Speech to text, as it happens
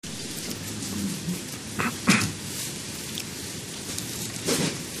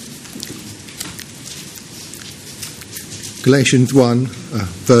Galatians 1,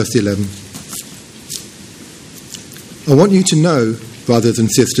 verse 11. I want you to know, brothers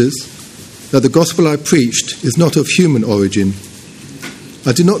and sisters, that the gospel I preached is not of human origin.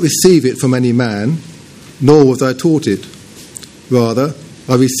 I did not receive it from any man, nor was I taught it. Rather,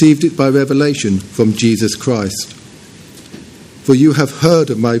 I received it by revelation from Jesus Christ. For you have heard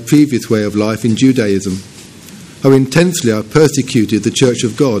of my previous way of life in Judaism, how intensely I persecuted the church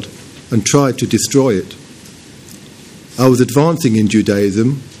of God and tried to destroy it. I was advancing in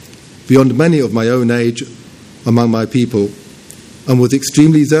Judaism beyond many of my own age among my people, and was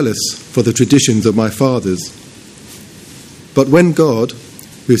extremely zealous for the traditions of my fathers. But when God,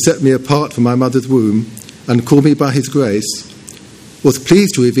 who set me apart from my mother's womb and called me by his grace, was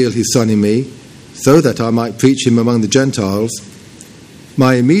pleased to reveal his Son in me so that I might preach him among the Gentiles,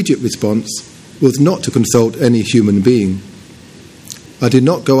 my immediate response was not to consult any human being. I did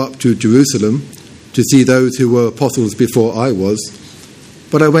not go up to Jerusalem to see those who were apostles before I was,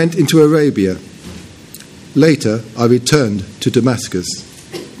 but I went into Arabia. Later, I returned to Damascus.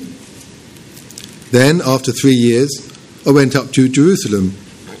 Then, after 3 years, I went up to Jerusalem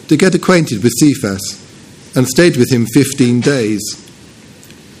to get acquainted with Cephas and stayed with him 15 days.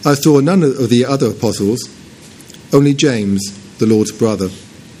 I saw none of the other apostles, only James, the Lord's brother.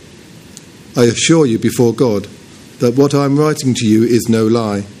 I assure you before God that what I am writing to you is no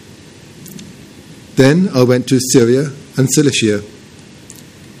lie. Then I went to Syria and Cilicia.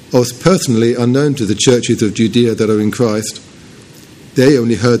 I was personally unknown to the churches of Judea that are in Christ. They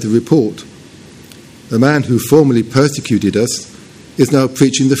only heard the report. The man who formerly persecuted us is now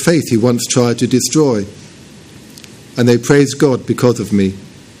preaching the faith he once tried to destroy, and they praise God because of me.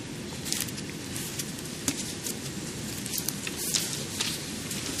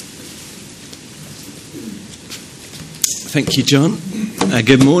 Thank you, John.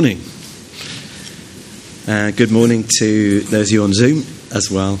 Good morning. Good morning to those of you on Zoom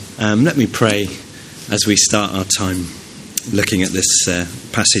as well. Let me pray as we start our time looking at this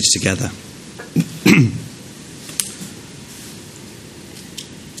passage together.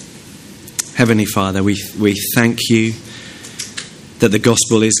 Heavenly Father, we thank you that the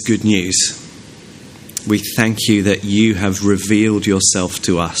gospel is good news. We thank you that you have revealed yourself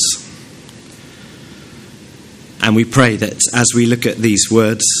to us. And we pray that as we look at these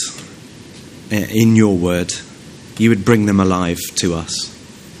words in your word, you would bring them alive to us.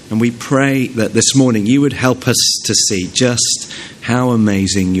 And we pray that this morning you would help us to see just how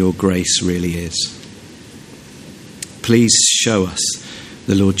amazing your grace really is. Please show us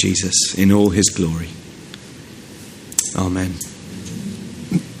the Lord Jesus in all his glory. Amen.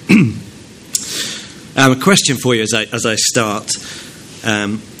 A question for you as I start.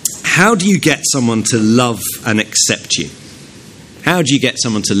 How do you get someone to love and accept you? How do you get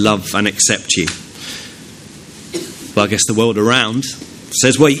someone to love and accept you? Well, I guess the world around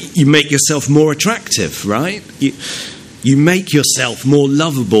says, well, you make yourself more attractive, right? You make yourself more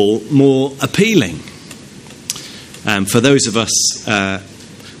lovable, more appealing. For those of us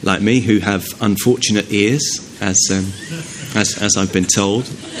like me who have unfortunate ears, as I've been told,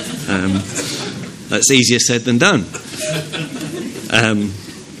 that's easier said than done.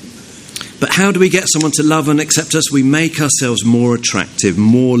 But how do we get someone to love and accept us? We make ourselves more attractive,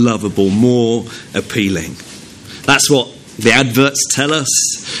 more lovable, more appealing. That's what the adverts tell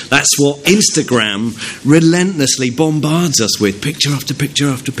us. That's what Instagram relentlessly bombards us with, picture after picture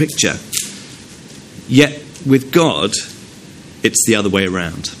after picture. Yet with God, it's the other way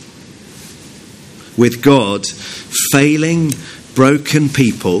around. With God, failing, broken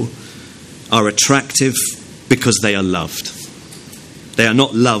people are attractive because they are loved. They are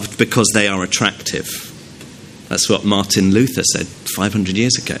not loved because they are attractive. That's what Martin Luther said 500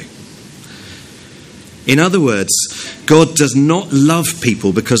 years ago. In other words, God does not love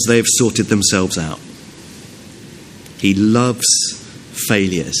people because they have sorted themselves out. He loves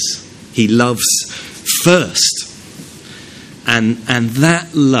failures. He loves first. And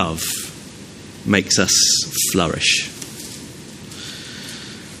that love makes us flourish.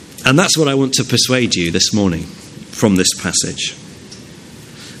 And that's what I want to persuade you this morning from this passage.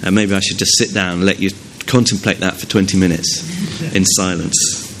 And maybe I should just sit down and let you contemplate that for 20 minutes in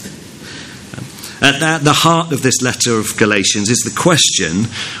silence. At the heart of this letter of Galatians is the question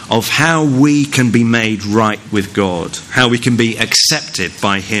of how we can be made right with God, how we can be accepted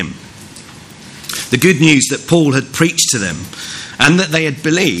by him. The good news that Paul had preached to them and that they had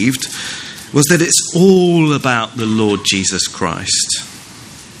believed was that it's all about the Lord Jesus Christ.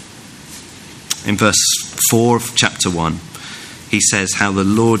 In verse 4 of chapter 1, he says how the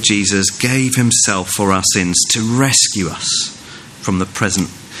Lord Jesus gave himself for our sins to rescue us from the present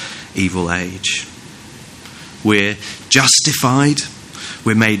evil age. We're justified.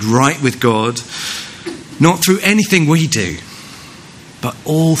 We're made right with God, not through anything we do, but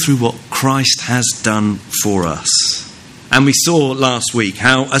all through what Christ has done for us. And we saw last week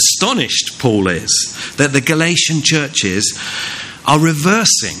how astonished Paul is that the Galatian churches are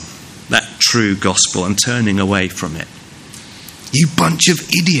reversing that true gospel and turning away from it. You bunch of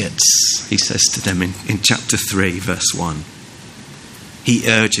idiots, he says to them in chapter 3, verse 1. He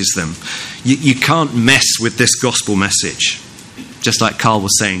urges them, you can't mess with this gospel message. Just like Carl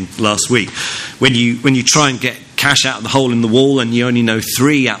was saying last week, when you try and get cash out of the hole in the wall and you only know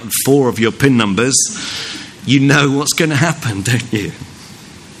 3 out of 4 of your PIN numbers, you know what's going to happen, don't you?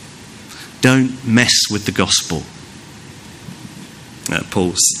 Don't mess with the gospel. Paul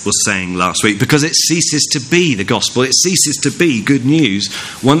was saying last week, because it ceases to be the gospel, it ceases to be good news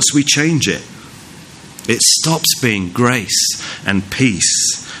once we change it. It stops being grace and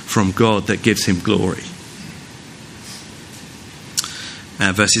peace from God that gives him glory.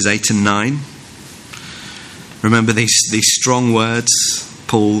 Verses 8 and 9. Remember these strong words.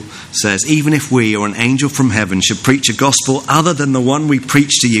 Paul says, even if we or an angel from heaven should preach a gospel other than the one we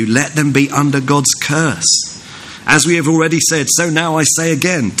preach to you, let them be under God's curse. As we have already said, so now I say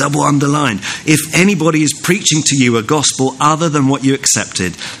again, double underlined, if anybody is preaching to you a gospel other than what you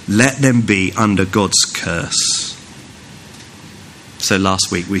accepted, let them be under God's curse. So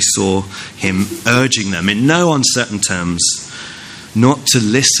last week we saw him urging them in no uncertain terms not to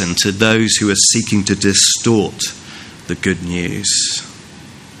listen to those who are seeking to distort the good news,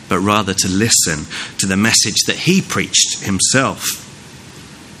 but rather to listen to the message that he preached himself.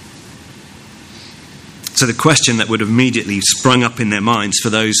 So the question that would have immediately sprung up in their minds for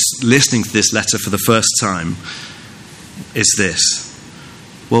those listening to this letter for the first time is this.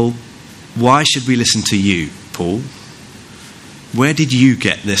 Well, why should we listen to you, Paul? Where did you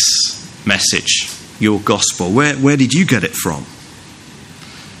get this message, your gospel? Where did you get it from?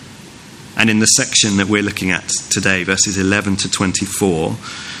 And in the section that we're looking at today, verses 11 to 24,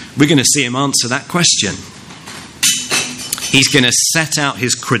 we're going to see him answer that question. He's going to set out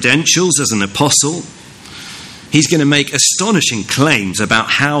his credentials as an apostle. He's going to make astonishing claims about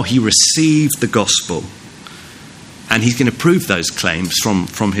how he received the gospel. And he's going to prove those claims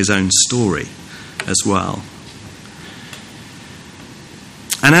from his own story as well.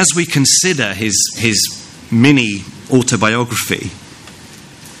 And as we consider his mini autobiography,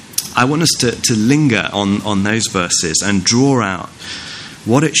 I want us to linger on those verses and draw out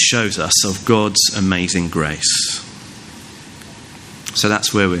what it shows us of God's amazing grace. So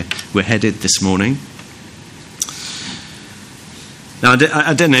that's where we're headed this morning. Now,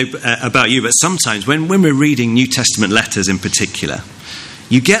 I don't know about you, but sometimes when we're reading New Testament letters in particular,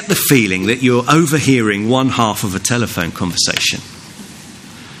 you get the feeling that you're overhearing one half of a telephone conversation.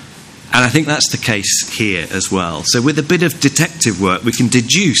 And I think that's the case here as well. So with a bit of detective work, we can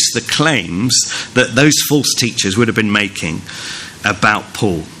deduce the claims that those false teachers would have been making about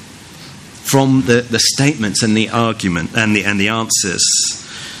Paul from the statements and the argument and the answers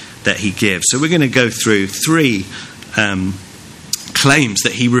that he gives. So we're going to go through 3 claims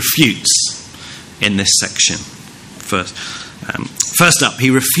that he refutes in this section. First up, he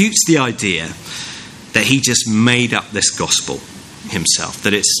refutes the idea that he just made up this gospel himself,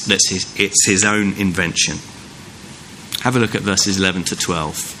 that it's his own invention. Have a look at verses 11 to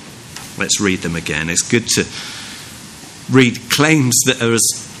 12. Let's read them again. It's good to read claims that are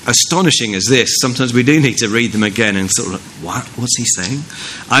as astonishing as this. Sometimes we do need to read them again and sort of, what's he saying?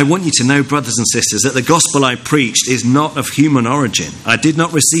 I want you to know, brothers and sisters, that the gospel I preached is not of human origin. I did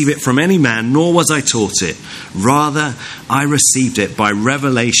not receive it from any man, nor was I taught it. Rather, I received it by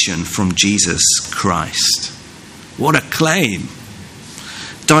revelation from Jesus Christ. What a claim!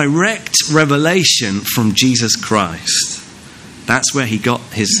 Direct revelation from Jesus Christ. That's where he got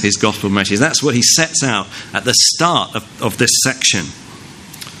his gospel message. That's what he sets out at the start of this section.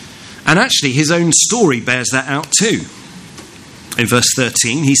 And actually, his own story bears that out too. In verse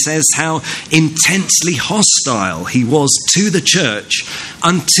 13, he says how intensely hostile he was to the church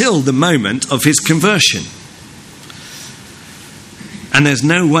until the moment of his conversion. And there's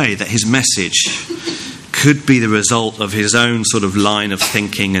no way that his message could be the result of his own sort of line of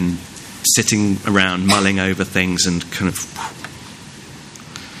thinking and sitting around mulling over things and kind of...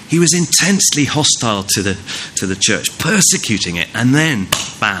 He was intensely hostile to the church, persecuting it, and then,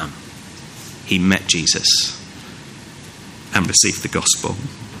 bam, he met Jesus and received the gospel.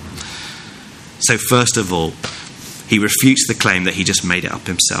 So first of all, he refutes the claim that he just made it up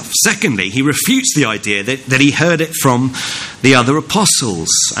himself. Secondly, he refutes the idea that he heard it from the other apostles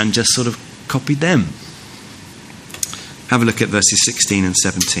and just sort of copied them. Have a look at verses 16 and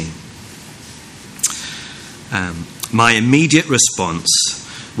 17. my immediate response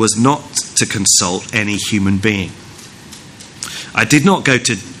was not to consult any human being. I did not go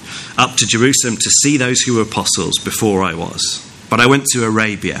up to Jerusalem to see those who were apostles before I was, but I went to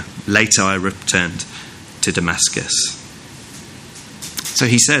Arabia. Later I returned to Damascus. So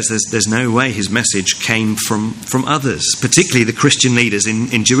he says there's no way his message came from others, particularly the Christian leaders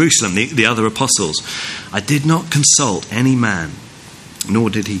in Jerusalem, the other apostles. I did not consult any man, nor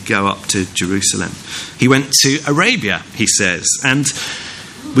did he go up to Jerusalem. He went to Arabia, he says, and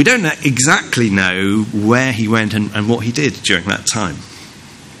we don't exactly know where he went and what he did during that time.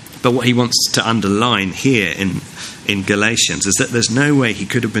 But what he wants to underline here in Galatians is that there's no way he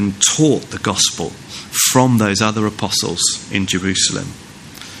could have been taught the gospel from those other apostles in Jerusalem.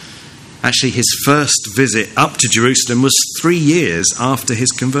 Actually, his first visit up to Jerusalem was 3 years after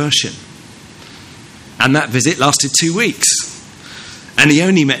his conversion. And that visit lasted 2 weeks. And he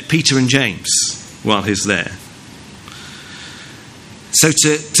only met Peter and James while he was there. So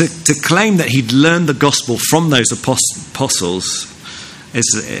to claim that he'd learned the gospel from those apostles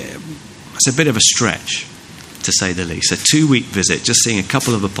it's a bit of a stretch, to say the least. A 2-week visit, just seeing a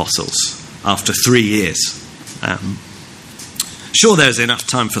couple of apostles after 3 years. Sure, there was enough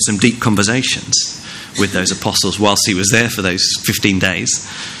time for some deep conversations with those apostles whilst he was there for those 15 days,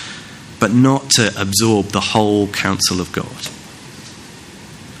 but not to absorb the whole counsel of God.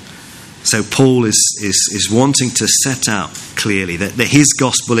 So Paul is wanting to set out clearly that his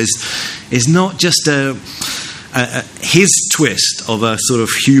gospel is not just his twist of a sort of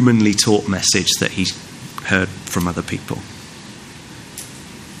humanly taught message that he heard from other people.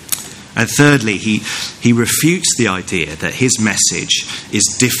 And thirdly, he refutes the idea that his message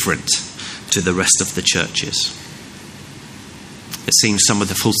is different to the rest of the churches. It seems some of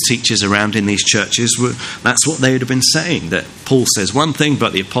the false teachers around in these churches, that's what they would have been saying, that Paul says one thing,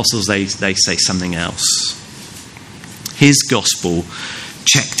 but the apostles, they say something else. His gospel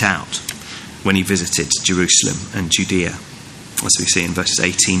checked out when he visited Jerusalem and Judea, as we see in verses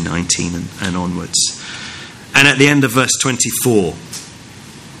 18, 19 and onwards. And at the end of verse 24,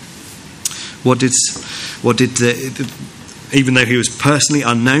 even though he was personally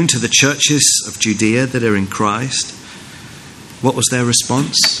unknown to the churches of Judea that are in Christ, what was their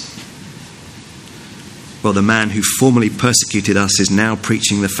response? Well, the man who formerly persecuted us is now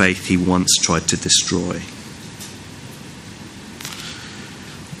preaching the faith he once tried to destroy.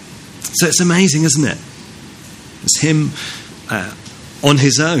 So it's amazing, isn't it? It's him on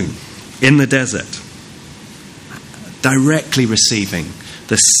his own in the desert, directly receiving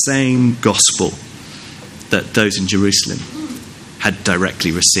the same gospel that those in Jerusalem had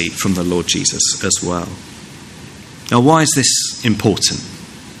directly received from the Lord Jesus as well. Now, why is this important?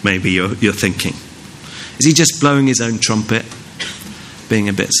 Maybe you're thinking. Is he just blowing his own trumpet, being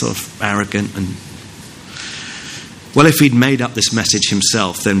a bit sort of arrogant? And well, if he'd made up this message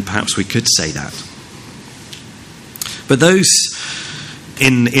himself, then perhaps we could say that. But those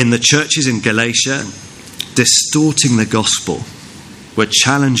in the churches in Galatia distorting the gospel were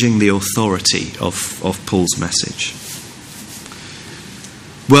challenging the authority of Paul's message.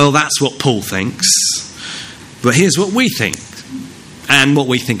 Well, that's what Paul thinks. But here's what we think. And what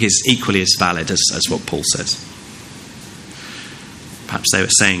we think is equally as valid as what Paul says. Perhaps they were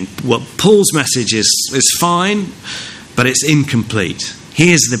saying, well, Paul's message is fine, but it's incomplete.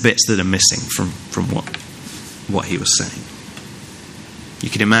 Here's the bits that are missing from what he was saying. You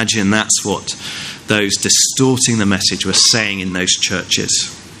can imagine that's what those distorting the message were saying in those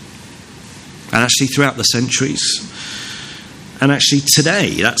churches. And actually throughout the centuries, and actually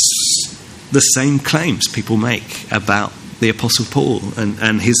today, that's the same claims people make about the Apostle Paul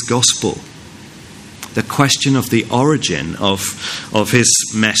and his gospel. The question of the origin of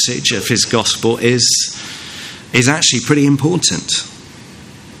his message, of his gospel, is actually pretty important.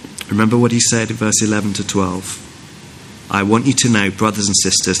 Remember what he said in verse 11 to 12. I want you to know, brothers and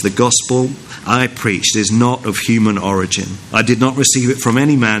sisters, the gospel I preached is not of human origin. I did not receive it from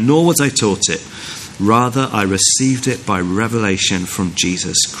any man, nor was I taught it. Rather, I received it by revelation from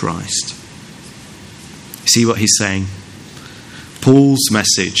Jesus Christ. See what he's saying? Paul's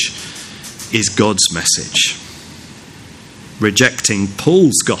message is God's message. Rejecting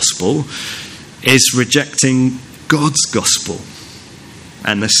Paul's gospel is rejecting God's gospel.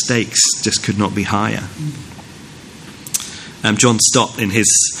 And the stakes just could not be higher. John Stott, in his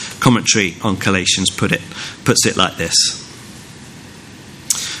commentary on Galatians, puts it like this.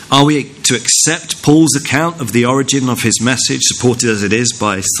 Are we to accept Paul's account of the origin of his message, supported as it is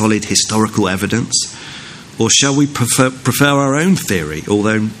by solid historical evidence? Or shall we prefer our own theory,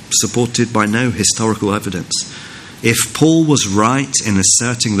 although supported by no historical evidence? If Paul was right in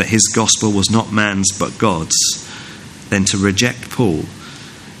asserting that his gospel was not man's but God's, then to reject Paul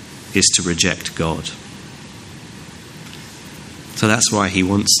is to reject God. So that's why he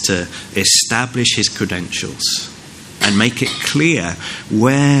wants to establish his credentials and make it clear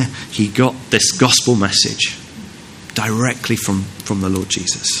where he got this gospel message directly from the Lord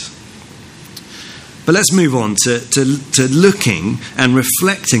Jesus. But let's move on to looking and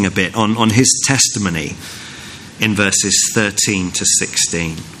reflecting a bit on his testimony in verses 13 to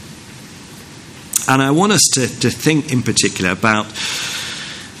 16. And I want us to think in particular about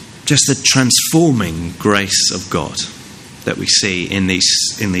just the transforming grace of God that we see in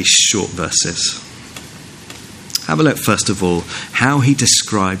these short verses. Have a look, first of all, how he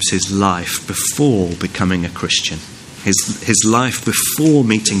describes his life before becoming a Christian. His life before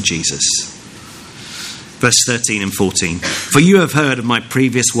meeting Jesus. Verse 13 and 14. For you have heard of my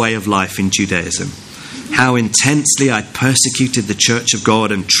previous way of life in Judaism, how intensely I persecuted the church of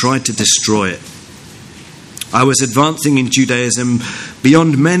God and tried to destroy it. I was advancing in Judaism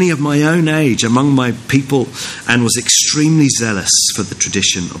beyond many of my own age among my people and was extremely zealous for the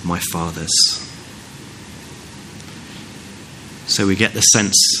tradition of my fathers. So we get the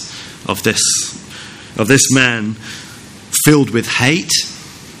sense of this man filled with hate,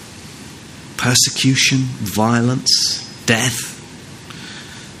 persecution, violence, death,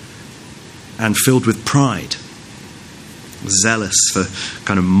 and filled with pride. Zealous for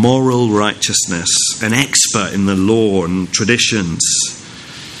kind of moral righteousness, an expert in the law and traditions,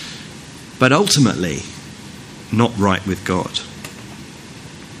 but ultimately not right with God.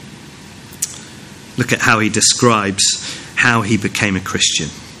 Look at how he describes how he became a Christian.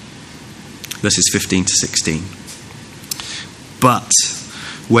 Verses 15 to 16. But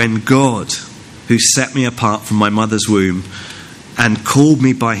when God, who set me apart from my mother's womb and called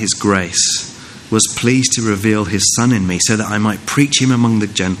me by his grace, was pleased to reveal his Son in me so that I might preach him among the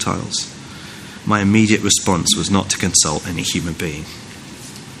Gentiles, my immediate response was not to consult any human being.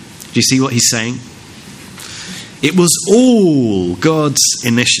 Do you see what he's saying? It was all God's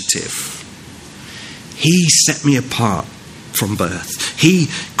initiative. He set me apart from birth. He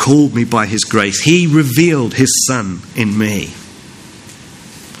called me by his grace. He revealed his Son in me.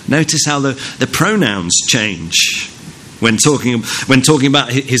 Notice how the pronouns change. When talking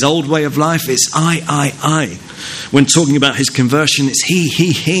about his old way of life, it's I. When talking about his conversion, it's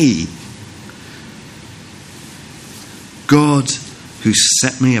he. God who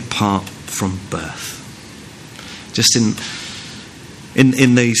set me apart from birth. Just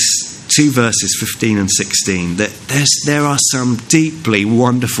in these two verses, 15 and 16, there are some deeply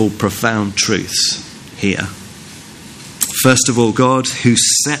wonderful, profound truths here. First of all, God who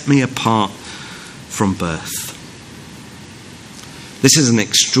set me apart from birth. This is an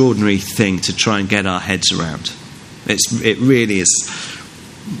extraordinary thing to try and get our heads around. It really is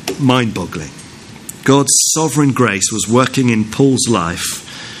mind-boggling. God's sovereign grace was working in Paul's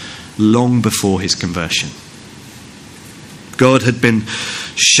life long before his conversion. God had been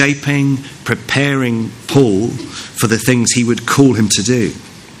shaping, preparing Paul for the things he would call him to do.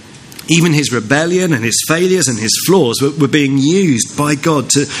 Even his rebellion and his failures and his flaws were being used by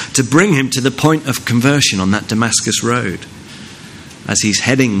God to bring him to the point of conversion on that Damascus road. As he's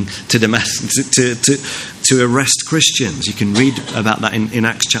heading to Damascus to arrest Christians. You can read about that in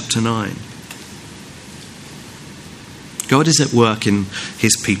Acts chapter 9. God is at work in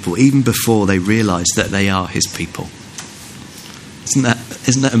his people even before they realise that they are his people. Isn't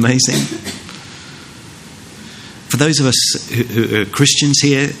that amazing? For those of us who are Christians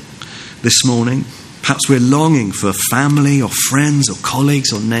here this morning, perhaps we're longing for family or friends or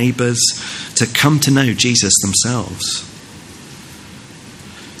colleagues or neighbours to come to know Jesus themselves.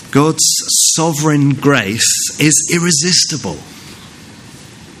 God's sovereign grace is irresistible.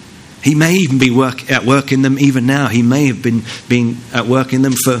 He may even be at work in them even now. He may have been at work in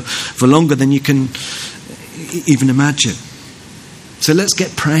them for longer than you can even imagine. So let's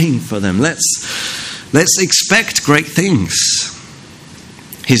get praying for them. Let's expect great things.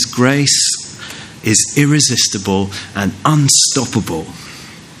 His grace is irresistible and unstoppable.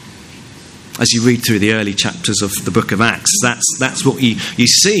 As you read through the early chapters of the book of Acts, that's what you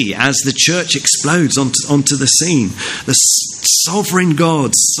see as the church explodes onto the scene. The sovereign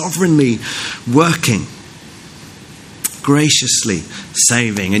God sovereignly working, graciously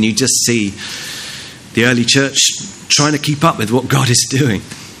saving. And you just see the early church trying to keep up with what God is doing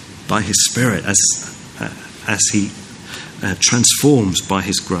by his Spirit as he transforms by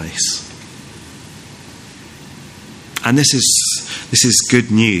his grace. And this is good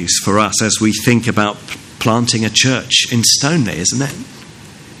news for us as we think about planting a church in Stoneleigh, isn't it?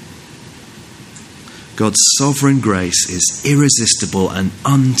 God's sovereign grace is irresistible and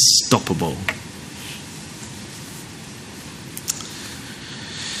unstoppable.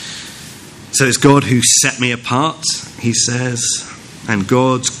 So it's God who set me apart, he says, and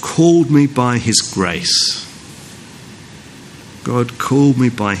God called me by his grace. God called me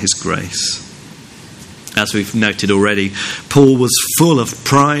by his grace. As we've noted already, Paul was full of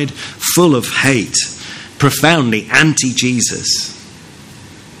pride, full of hate, profoundly anti-Jesus,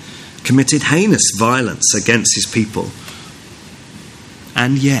 committed heinous violence against his people.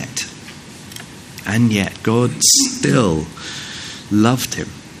 And yet, God still loved him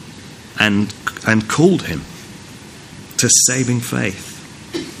and called him to saving faith.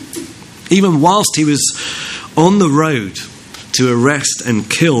 Even whilst he was on the road to arrest and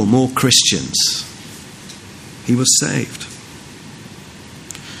kill more Christians, he was saved.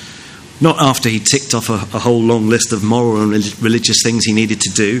 Not after he ticked off a whole long list of moral and religious things he needed to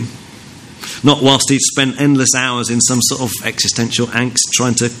do. Not whilst he'd spent endless hours in some sort of existential angst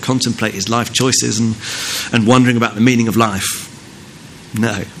trying to contemplate his life choices and wondering about the meaning of life.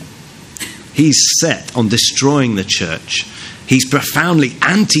 No. He's set on destroying the church. He's profoundly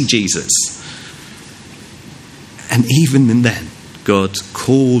anti-Jesus. And even then, God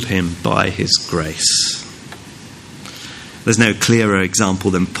called him by his grace. There's no clearer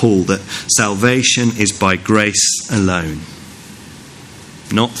example than Paul that salvation is by grace alone,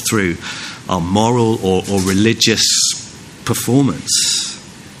 not through our moral or religious performance.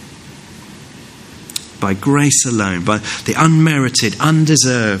 By grace alone, by the unmerited,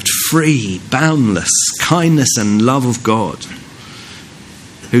 undeserved, free, boundless kindness and love of God,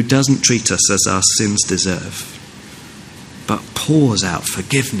 who doesn't treat us as our sins deserve, but pours out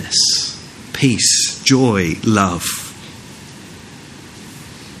forgiveness, peace, joy, love.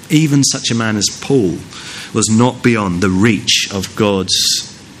 Even such a man as Paul was not beyond the reach of God's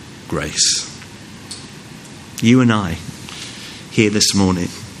grace. You and I, here this morning,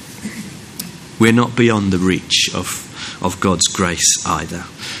 we're not beyond the reach of God's grace either.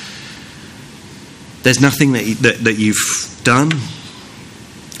 There's nothing that you've done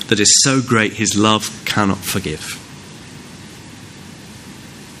that is so great his love cannot forgive.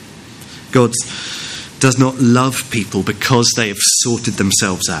 God does not love people because they have sorted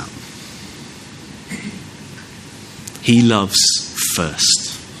themselves out. He loves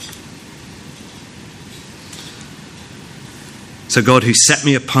first. So God, who set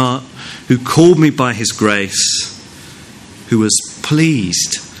me apart, who called me by his grace, who was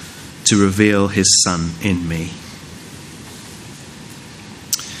pleased to reveal his Son in me.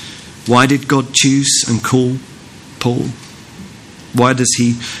 Why did God choose and call Paul? Why does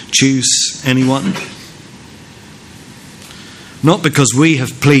he choose anyone? Not because we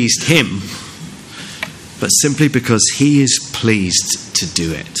have pleased him, but simply because he is pleased to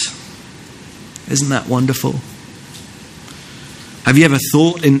do it. Isn't that wonderful? Have you ever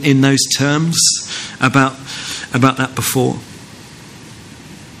thought in those terms about that before?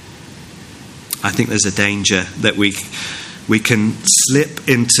 I think there's a danger that we can slip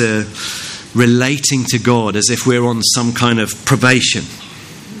into relating to God as if we're on some kind of probation,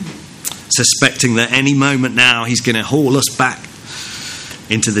 suspecting that any moment now he's going to haul us back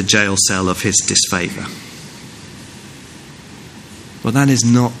into the jail cell of his disfavour. Well, that is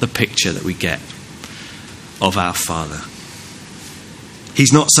not the picture that we get of our Father.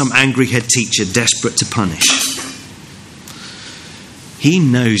 He's not some angry head teacher desperate to punish. He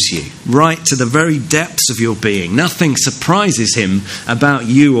knows you right to the very depths of your being. Nothing surprises him about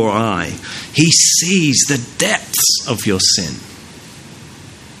you or I. He sees the depths of your sin.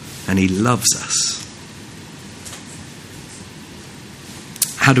 And he loves us.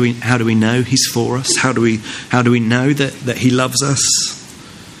 How do we know he's for us? How do we know that he loves us?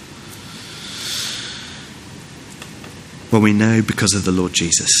 Well, we know because of the Lord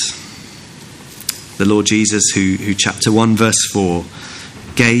Jesus. The Lord Jesus who chapter 1 verse 4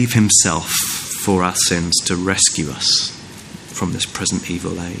 gave himself for our sins to rescue us from this present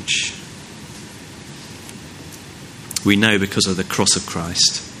evil age. We know because of the cross of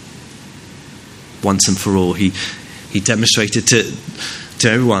Christ. Once and for all, he demonstrated to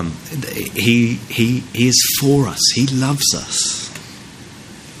everyone, he is for us. He loves us.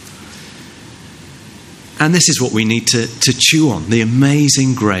 And this is what we need to chew on, the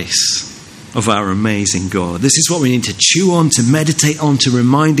amazing grace of our amazing God. This is what we need to chew on, to meditate on, to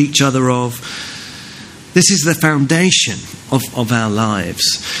remind each other of. This is the foundation of our lives.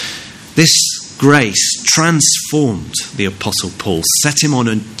 This grace transformed the Apostle Paul, set him on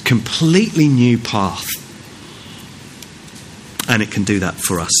a completely new path. And it can do that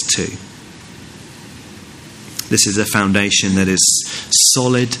for us too. This is a foundation that is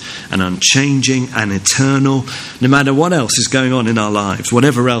solid and unchanging and eternal, no matter what else is going on in our lives,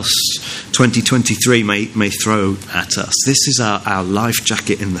 whatever else 2023 may throw at us. This is our life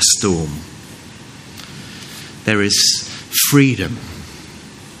jacket in the storm. There is freedom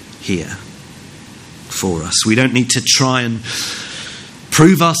here for us. We don't need to try and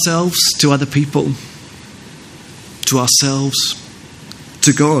prove ourselves to other people, to ourselves,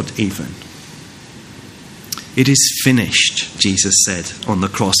 to God even. It is finished, Jesus said on the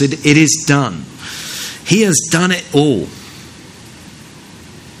cross. It is done. He has done it all.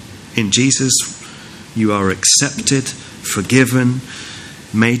 In Jesus, you are accepted, forgiven,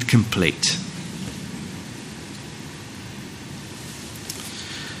 made complete.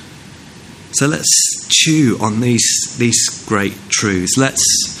 So let's chew on these great truths. Let's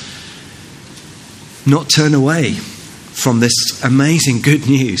not turn away from this amazing good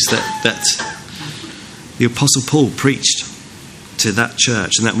news that the Apostle Paul preached to that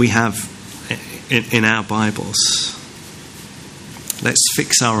church and that we have in our Bibles. Let's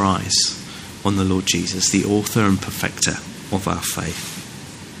fix our eyes on the Lord Jesus, the author and perfecter of our faith.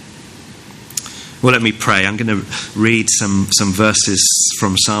 Well, let me pray. I'm going to read some verses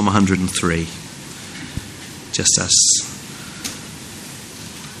from Psalm 103, just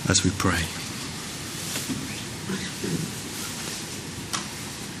as we pray.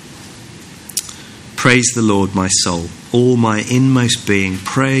 Praise the Lord, my soul. All my inmost being,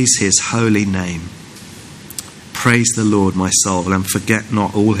 praise his holy name. Praise the Lord, my soul, and forget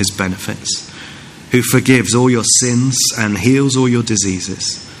not all his benefits, who forgives all your sins and heals all your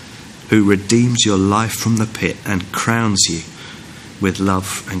diseases, who redeems your life from the pit and crowns you with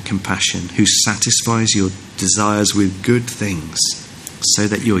love and compassion, who satisfies your desires with good things, so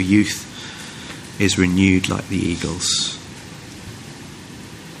that your youth is renewed like the eagles.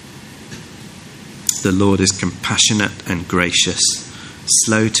 The Lord is compassionate and gracious,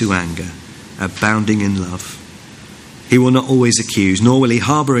 slow to anger, abounding in love. He will not always accuse, nor will he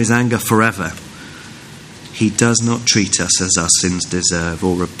harbour his anger forever. He does not treat us as our sins deserve,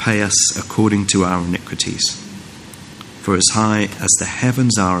 or repay us according to our iniquities. For as high as the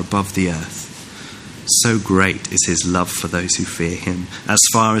heavens are above the earth, so great is his love for those who fear him. As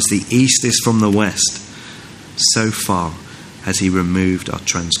far as the east is from the west, so far has he removed our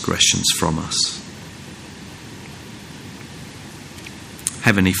transgressions from us.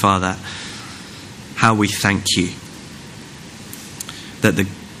 Heavenly Father, how we thank you that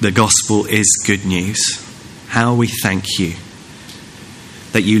the gospel is good news. How we thank you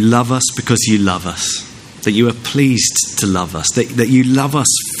that you love us because you love us, that you are pleased to love us, that you love us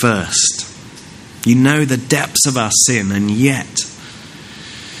first. You know the depths of our sin, and yet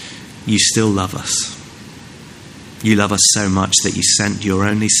you still love us. You love us so much that you sent your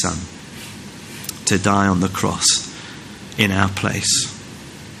only Son to die on the cross in our place,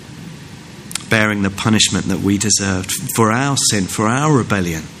 bearing the punishment that we deserved for our sin, for our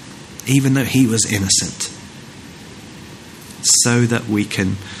rebellion, even though he was innocent, so that we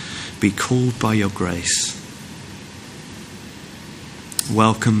can be called by your grace,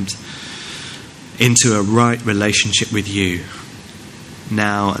 welcomed into a right relationship with you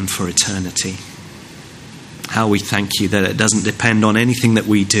now and for eternity. How we thank you that it doesn't depend on anything that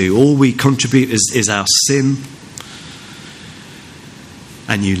we do. All we contribute is our sin,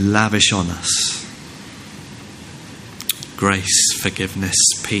 and you lavish on us grace, forgiveness,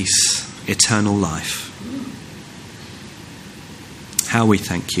 peace, eternal life. How we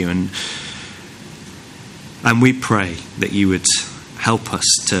thank you, and we pray that you would help us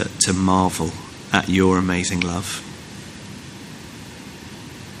to marvel at your amazing love.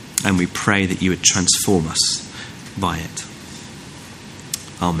 And we pray that you would transform us by it.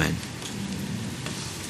 Amen.